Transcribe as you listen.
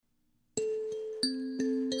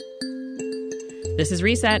This is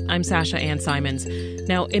Reset. I'm Sasha Ann Simons.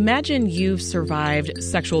 Now, imagine you've survived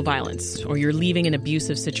sexual violence or you're leaving an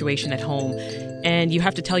abusive situation at home and you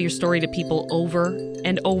have to tell your story to people over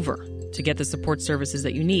and over to get the support services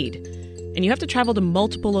that you need. And you have to travel to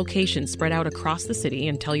multiple locations spread out across the city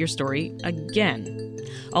and tell your story again.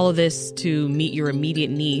 All of this to meet your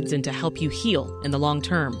immediate needs and to help you heal in the long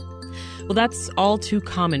term. Well, that's all too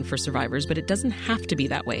common for survivors, but it doesn't have to be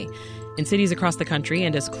that way. In cities across the country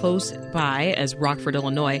and as close by as Rockford,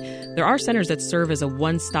 Illinois, there are centers that serve as a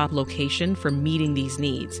one-stop location for meeting these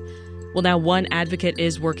needs. Well, now one advocate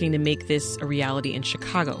is working to make this a reality in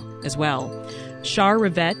Chicago as well. Shar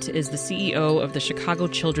Rivette is the CEO of the Chicago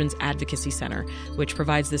Children's Advocacy Center, which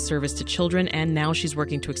provides this service to children, and now she's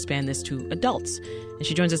working to expand this to adults. And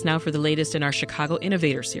she joins us now for the latest in our Chicago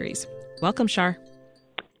Innovator series. Welcome, Shar.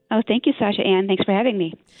 Oh, thank you, Sasha Ann. Thanks for having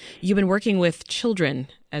me. You've been working with children,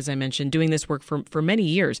 as I mentioned, doing this work for many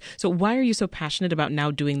years. So why are you so passionate about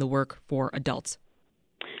now doing the work for adults?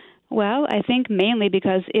 Well, I think mainly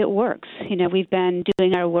because it works. You know, we've been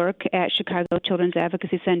doing our work at Chicago Children's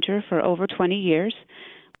Advocacy Center for over 20 years,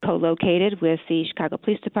 co-located with the Chicago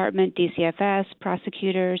Police Department, DCFS,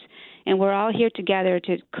 prosecutors, and we're all here together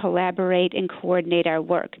to collaborate and coordinate our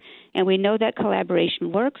work. And we know that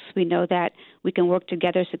collaboration works. We know that we can work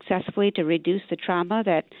together successfully to reduce the trauma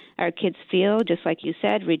that our kids feel, just like you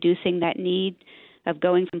said, reducing that need of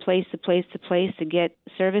going from place to place to place to get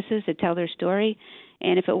services to tell their story.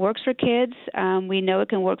 And if it works for kids, we know it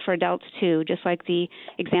can work for adults too, just like the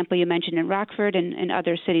example you mentioned in Rockford and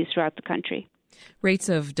other cities throughout the country. Rates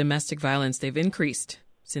of domestic violence, they've increased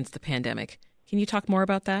since the pandemic. Can you talk more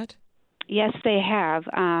about that? Yes, they have.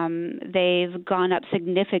 They've gone up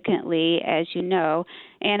significantly, as you know,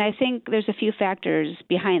 and I think there's a few factors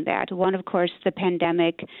behind that. One, of course, the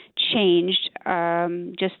pandemic changed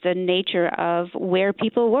just the nature of where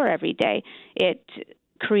people were every day. It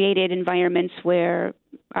created environments where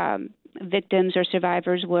victims or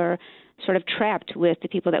survivors were sort of trapped with the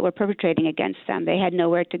people that were perpetrating against them. They had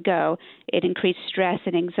nowhere to go. It increased stress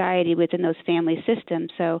and anxiety within those family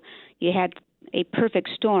systems. So you had a perfect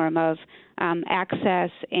storm of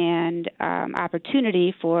access and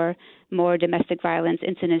opportunity for more domestic violence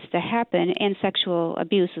incidents to happen and sexual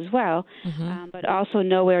abuse as well, but also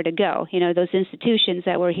nowhere to go. You know, those institutions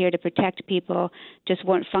that were here to protect people just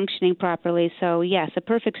weren't functioning properly. So, yes, a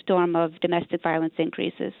perfect storm of domestic violence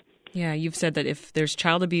increases. Yeah, you've said that if there's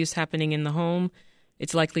child abuse happening in the home,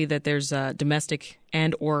 it's likely that there's domestic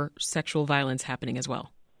and or sexual violence happening as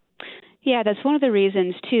well. Yeah, that's one of the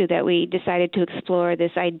reasons, too, that we decided to explore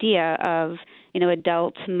this idea of,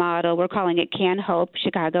 adult model. We're calling it Can Hope,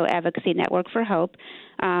 Chicago Advocacy Network for Hope,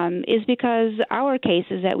 is because our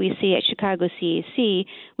cases that we see at Chicago CAC,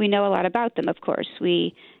 we know a lot about them, of course.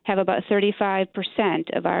 We have about 35%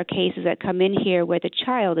 of our cases that come in here where the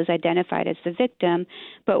child is identified as the victim,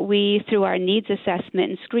 but we, through our needs assessment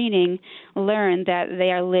and screening, learn that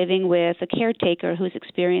they are living with a caretaker who's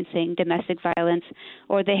experiencing domestic violence,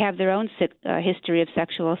 or they have their own history of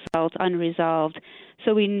sexual assault unresolved.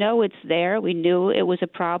 So we know it's there. We knew it was a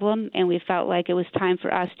problem, and we felt like it was time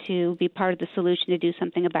for us to be part of the solution to do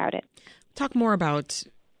something about it. Talk more about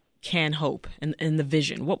Can Hope and the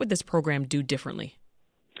vision. What would this program do differently?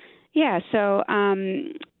 Yeah, so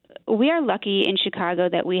we are lucky in Chicago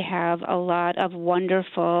that we have a lot of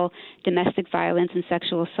wonderful domestic violence and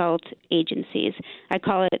sexual assault agencies. I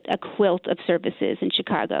call it a quilt of services in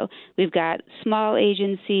Chicago. We've got small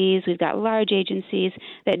agencies, we've got large agencies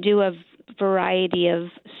that do a variety of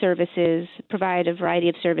services, provide a variety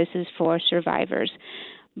of services for survivors.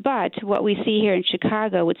 But what we see here in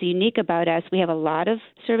Chicago, what's unique about us, we have a lot of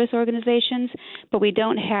service organizations, but we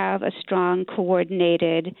don't have a strong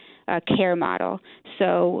coordinated care model.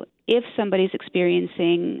 So if somebody's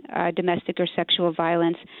experiencing domestic or sexual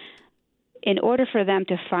violence, in order for them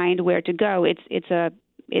to find where to go, it's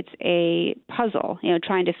a puzzle,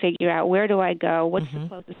 trying to figure out where do I go, what's the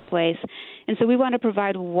closest place. And so we want to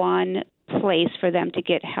provide one place for them to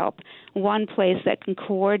get help, one place that can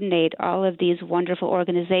coordinate all of these wonderful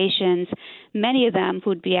organizations, many of them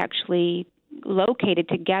who'd be actually located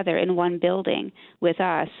together in one building with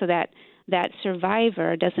us, so that that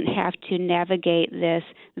survivor doesn't have to navigate this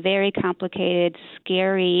very complicated,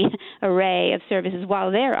 scary array of services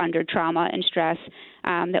while they're under trauma and stress,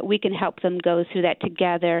 that we can help them go through that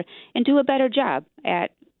together and do a better job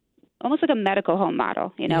at almost like a medical home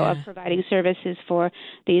model, of providing services for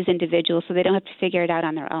these individuals so they don't have to figure it out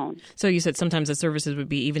on their own. So you said sometimes the services would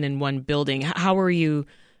be even in one building. How are you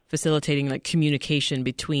facilitating communication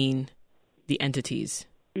between the entities?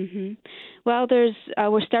 Mm-hmm. Well,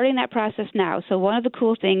 we're starting that process now. So one of the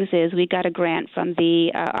cool things is we got a grant from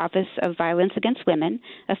the Office of Violence Against Women,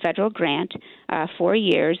 a federal grant, 4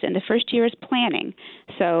 years, and the first year is planning.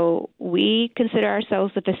 So we consider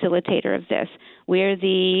ourselves the facilitator of this. We're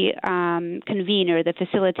the convener, the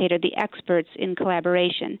facilitator, the experts in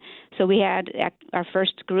collaboration. So we had our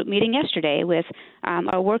first group meeting yesterday with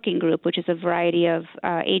our working group, which is a variety of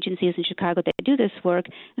agencies in Chicago that do this work.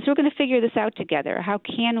 And so we're going to figure this out together. How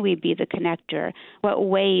can we be the connector? What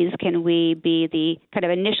ways can we be the kind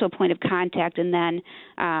of initial point of contact and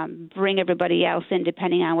then bring everybody else in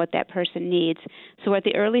depending on what that person needs? So we're at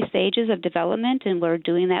the early stages of development, and we're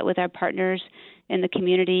doing that with our partners in the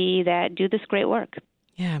community that do this great work.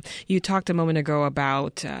 Yeah. You talked a moment ago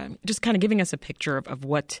about just kind of giving us a picture of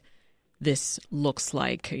what this looks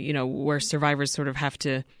like, where survivors sort of have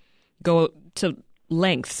to go to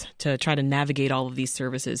lengths to try to navigate all of these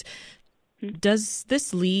services. Mm-hmm. Does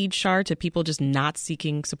this lead, Shar, to people just not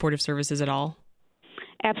seeking supportive services at all?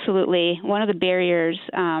 Absolutely. One of the barriers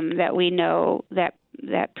that we know that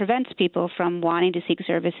prevents people from wanting to seek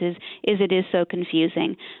services is it is so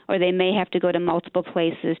confusing, or they may have to go to multiple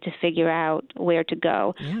places to figure out where to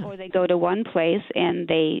go, or they go to one place and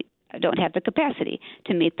they don't have the capacity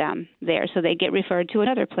to meet them there, so they get referred to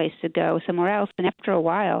another place to go somewhere else, and after a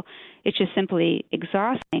while, it's just simply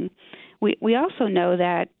exhausting. We also know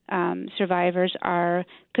that survivors are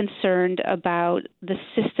concerned about the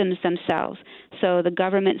systems themselves. So the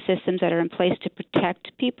government systems that are in place to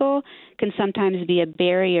protect people can sometimes be a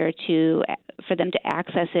barrier for them to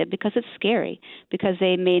access it because it's scary, because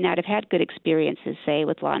they may not have had good experiences, say,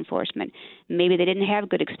 with law enforcement. Maybe they didn't have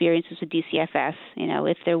good experiences with DCFS,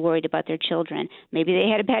 if they're worried about their children. Maybe they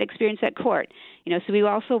had a bad experience at court. So we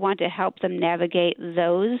also want to help them navigate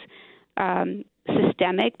those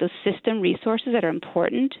those system resources that are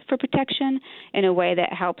important for protection in a way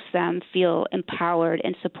that helps them feel empowered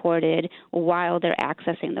and supported while they're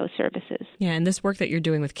accessing those services. Yeah, and this work that you're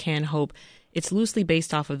doing with Can Hope, it's loosely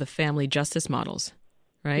based off of the family justice models,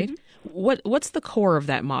 right? Mm-hmm. What's the core of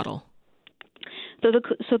that model? So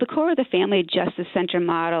the core of the Family Justice Center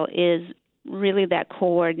model is really that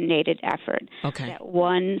coordinated effort, that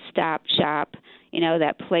one-stop shop,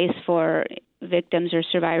 that place for victims or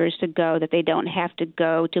survivors to go, that they don't have to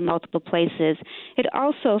go to multiple places. It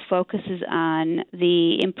also focuses on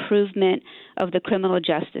the improvement of the criminal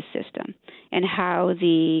justice system and how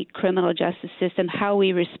the criminal justice system, how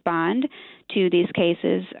we respond to these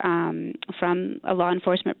cases from a law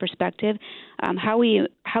enforcement perspective, how we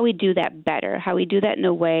do that better, how we do that in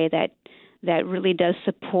a way that really does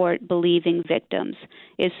support believing victims.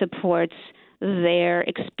 It supports their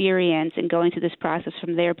experience in going through this process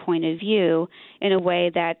from their point of view in a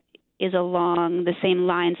way that is along the same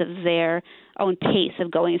lines of their own pace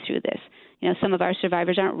of going through this. Some of our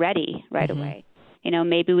survivors aren't ready right away.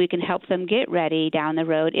 Maybe we can help them get ready down the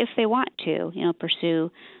road if they want to,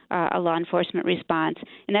 pursue a law enforcement response.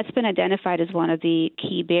 And that's been identified as one of the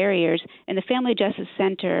key barriers. And the Family Justice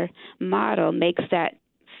Center model makes that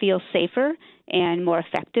feel safer and more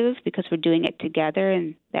effective because we're doing it together,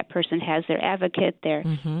 and that person has their advocate, their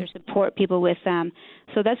support people with them.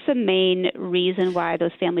 So that's the main reason why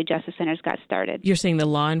those family justice centers got started. You're saying the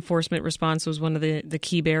law enforcement response was one of the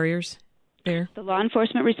key barriers there? The law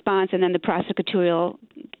enforcement response, and then the prosecutorial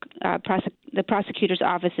the prosecutor's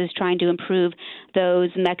office is trying to improve those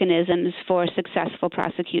mechanisms for successful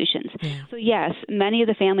prosecutions. Yeah. So yes, many of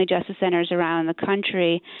the family justice centers around the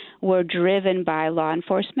country were driven by law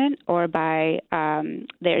enforcement or by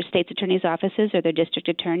their state's attorney's offices or their district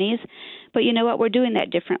attorneys. But you know what? We're doing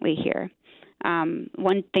that differently here.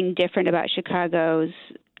 One thing different about Chicago's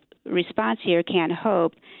response here, Can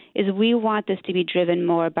Hope, is we want this to be driven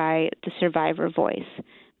more by the survivor voice,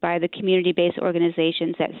 by the community-based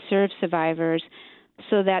organizations that serve survivors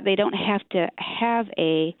so that they don't have to have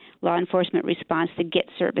a law enforcement response to get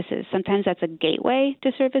services. Sometimes that's a gateway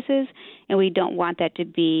to services, and we don't want that to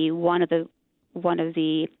be one of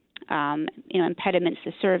the impediments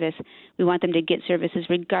to service. We want them to get services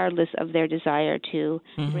regardless of their desire to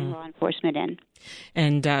bring law enforcement in.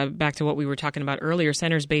 And back to what we were talking about earlier,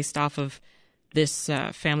 centers based off of this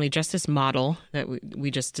family justice model that we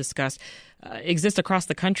just discussed exist across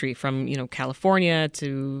the country, from California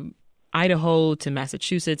to Idaho to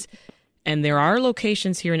Massachusetts, and there are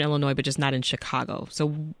locations here in Illinois, but just not in Chicago.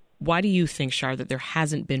 So why do you think, Shar, that there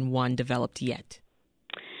hasn't been one developed yet?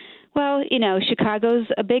 Well, Chicago's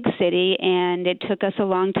a big city, and it took us a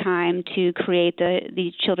long time to create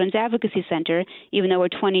the Children's Advocacy Center. Even though we're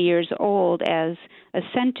 20 years old as a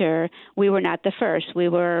center, we were not the first. We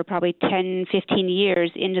were probably 10, 15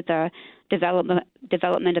 years into the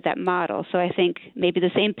development of that model. So I think maybe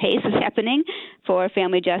the same pace is happening for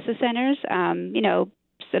family justice centers.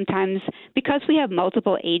 Sometimes because we have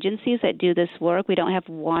multiple agencies that do this work, we don't have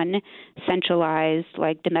one centralized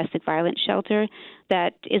domestic violence shelter.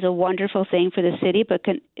 That is a wonderful thing for the city,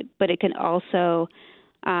 but it can also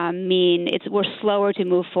mean we're slower to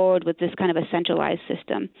move forward with this kind of a centralized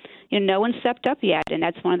system. No one stepped up yet, and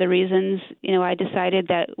that's one of the reasons I decided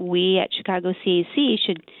that we at Chicago CEC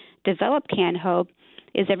should develop Can Hope.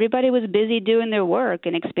 Is everybody was busy doing their work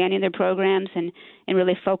and expanding their programs and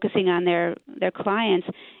really focusing on their clients.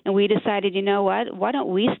 And we decided, why don't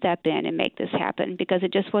we step in and make this happen? Because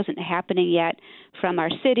it just wasn't happening yet from our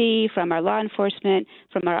city, from our law enforcement,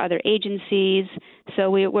 from our other agencies. So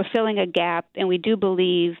we're filling a gap, and we do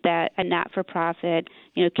believe that a not-for-profit,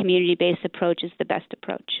 community-based approach is the best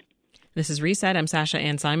approach. This is Reset. I'm Sasha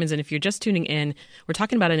Ann Simons, and if you're just tuning in, we're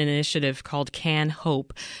talking about an initiative called Can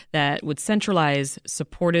Hope that would centralize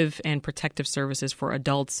supportive and protective services for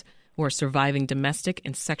adults who are surviving domestic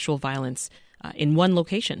and sexual violence in one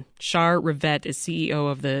location. Shar Rivette is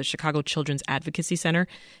CEO of the Chicago Children's Advocacy Center,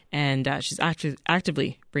 and she's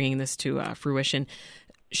actively bringing this to fruition.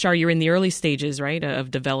 Shar, you're in the early stages, right,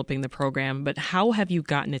 of developing the program, but how have you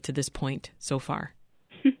gotten it to this point so far?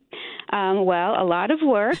 Well, a lot of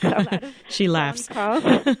work, a lot of she laughs. Calls,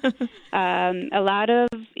 a lot of,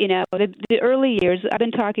 the early years. I've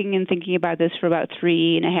been talking and thinking about this for about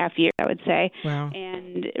 3.5 years, I would say. Wow.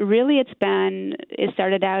 And really it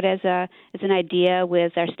started out as an idea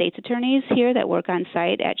with our state's attorneys here that work on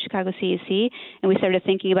site at Chicago CEC. And we started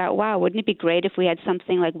thinking about, wow, wouldn't it be great if we had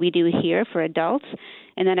something like we do here for adults?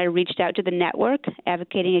 And then I reached out to the network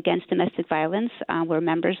advocating against domestic violence. We're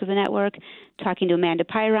members of the network, talking to Amanda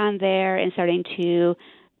Pyron there and starting to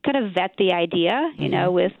kind of vet the idea,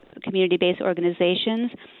 with community-based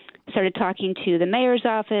organizations. Started talking to the mayor's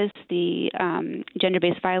office, the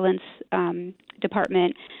gender-based violence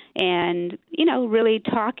department, and, really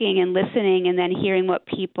talking and listening and then hearing what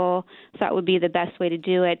people thought would be the best way to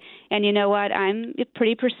do it. And you know what? I'm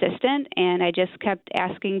pretty persistent, and I just kept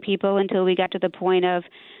asking people until we got to the point of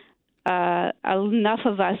enough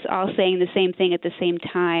of us all saying the same thing at the same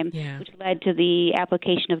time, which led to the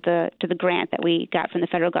application of the grant that we got from the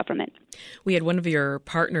federal government. We had one of your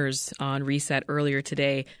partners on Reset earlier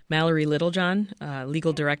today, Mallory Littlejohn,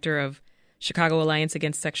 legal director of Chicago Alliance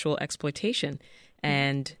Against Sexual Exploitation,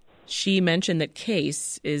 and she mentioned that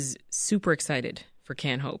CASE is super excited for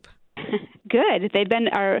Can Hope. Good. They've been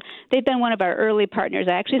one of our early partners.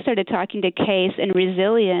 I actually started talking to CASE and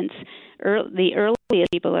Resilience, the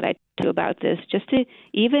earliest people that I talked to about this, just to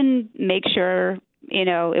even make sure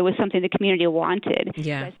it was something the community wanted.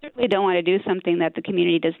 Yeah. I certainly don't want to do something that the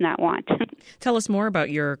community does not want. Tell us more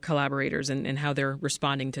about your collaborators and how they're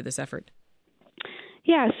responding to this effort.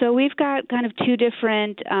 Yeah, so we've got kind of two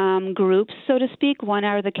different groups, so to speak. One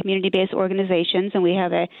are the community-based organizations, and we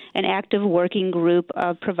have an active working group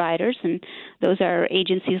of providers, and those are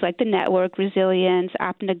agencies like the Network, Resilience,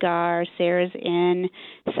 Opnagar, Sarah's Inn,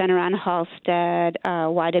 Center on Halstead,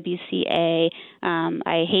 YWCA.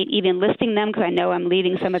 I hate even listing them because I know I'm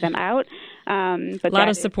leaving some of them out. But a lot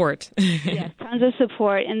of support. Yes, tons of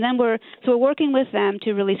support. And then we're working with them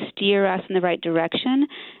to really steer us in the right direction.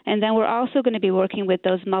 And then we're also going to be working with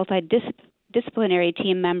those multidisciplinary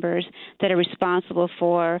team members that are responsible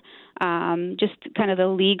for just kind of the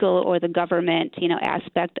legal or the government,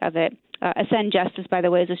 aspect of it. Ascend Justice, by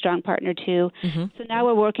the way, is a strong partner, too. Mm-hmm. So now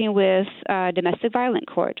we're working with Domestic Violence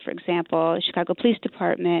Court, for example, Chicago Police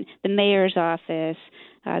Department, the Mayor's Office,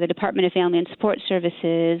 the Department of Family and Support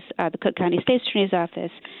Services, the Cook County State's Attorney's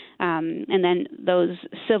Office, and then those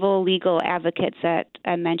civil legal advocates that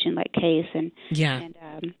I mentioned, like CASE and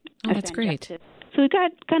that's great. Justice. So we've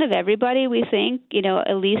got kind of everybody, we think,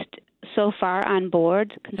 at least so far on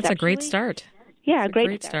board. That's a great start. Yeah,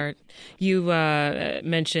 great start. You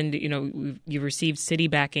mentioned, you received city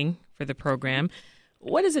backing for the program.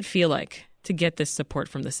 What does it feel like to get this support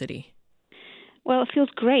from the city? Well, it feels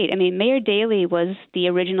great. I mean, Mayor Daley was the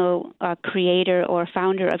original creator or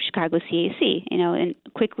founder of Chicago CAC, and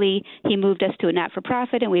quickly he moved us to a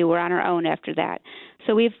not-for-profit, and we were on our own after that.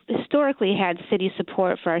 So we've historically had city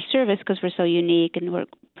support for our service because we're so unique and we're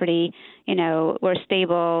property. We're a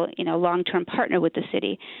stable, long-term partner with the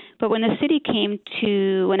city. But when the city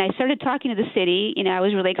when I started talking to the city, I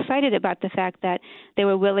was really excited about the fact that they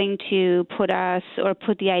were willing to put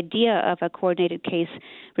the idea of a coordinated case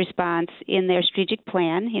response in their strategic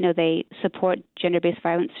plan. They support gender-based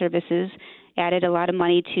violence services, added a lot of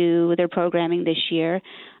money to their programming this year.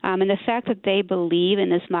 And the fact that they believe in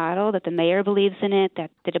this model, that the mayor believes in it,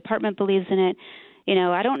 that the department believes in it,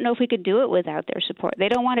 I don't know if we could do it without their support. They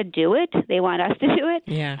don't want to do it. They want us to do it.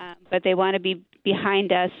 Yeah. But they want to be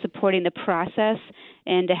behind us supporting the process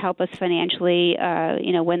and to help us financially,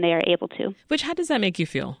 when they are able to. Which, how does that make you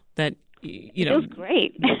feel? That, It feels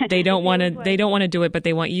great. They don't want to do it, but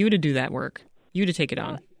they want you to do that work, you to take it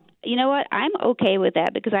on. You know what? I'm okay with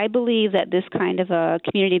that because I believe that this kind of a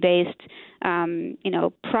community-based,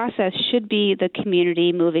 process should be the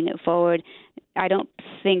community moving it forward. I don't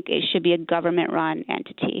think it should be a government-run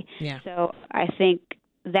entity. Yeah. So I think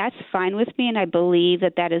that's fine with me, and I believe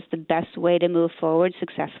that is the best way to move forward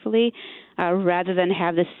successfully, rather than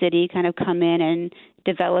have the city kind of come in and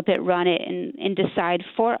develop it, run it, and decide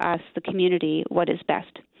for us, the community, what is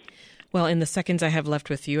best. Well, in the seconds I have left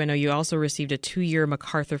with you, I know you also received a 2-year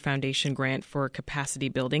MacArthur Foundation grant for capacity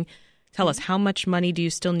building. Tell us, how much money do you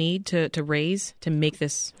still need to raise to make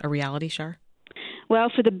this a reality, Shar? Well,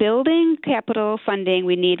 for the building capital funding,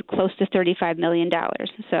 we need close to $35 million.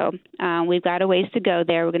 So we've got a ways to go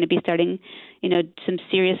there. We're going to be starting, some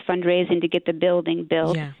serious fundraising to get the building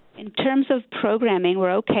built. Yeah. In terms of programming,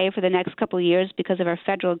 we're okay for the next couple of years because of our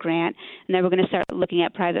federal grant, and then we're going to start looking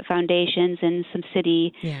at private foundations and some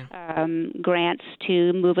city grants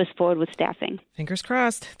to move us forward with staffing. Fingers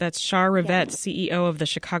crossed. That's Shar Rivette, CEO of the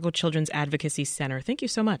Chicago Children's Advocacy Center. Thank you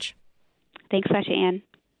so much. Thanks, Sasha Ann.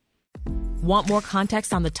 Want more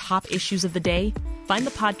context on the top issues of the day? Find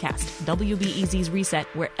the podcast, WBEZ's Reset,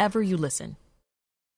 wherever you listen.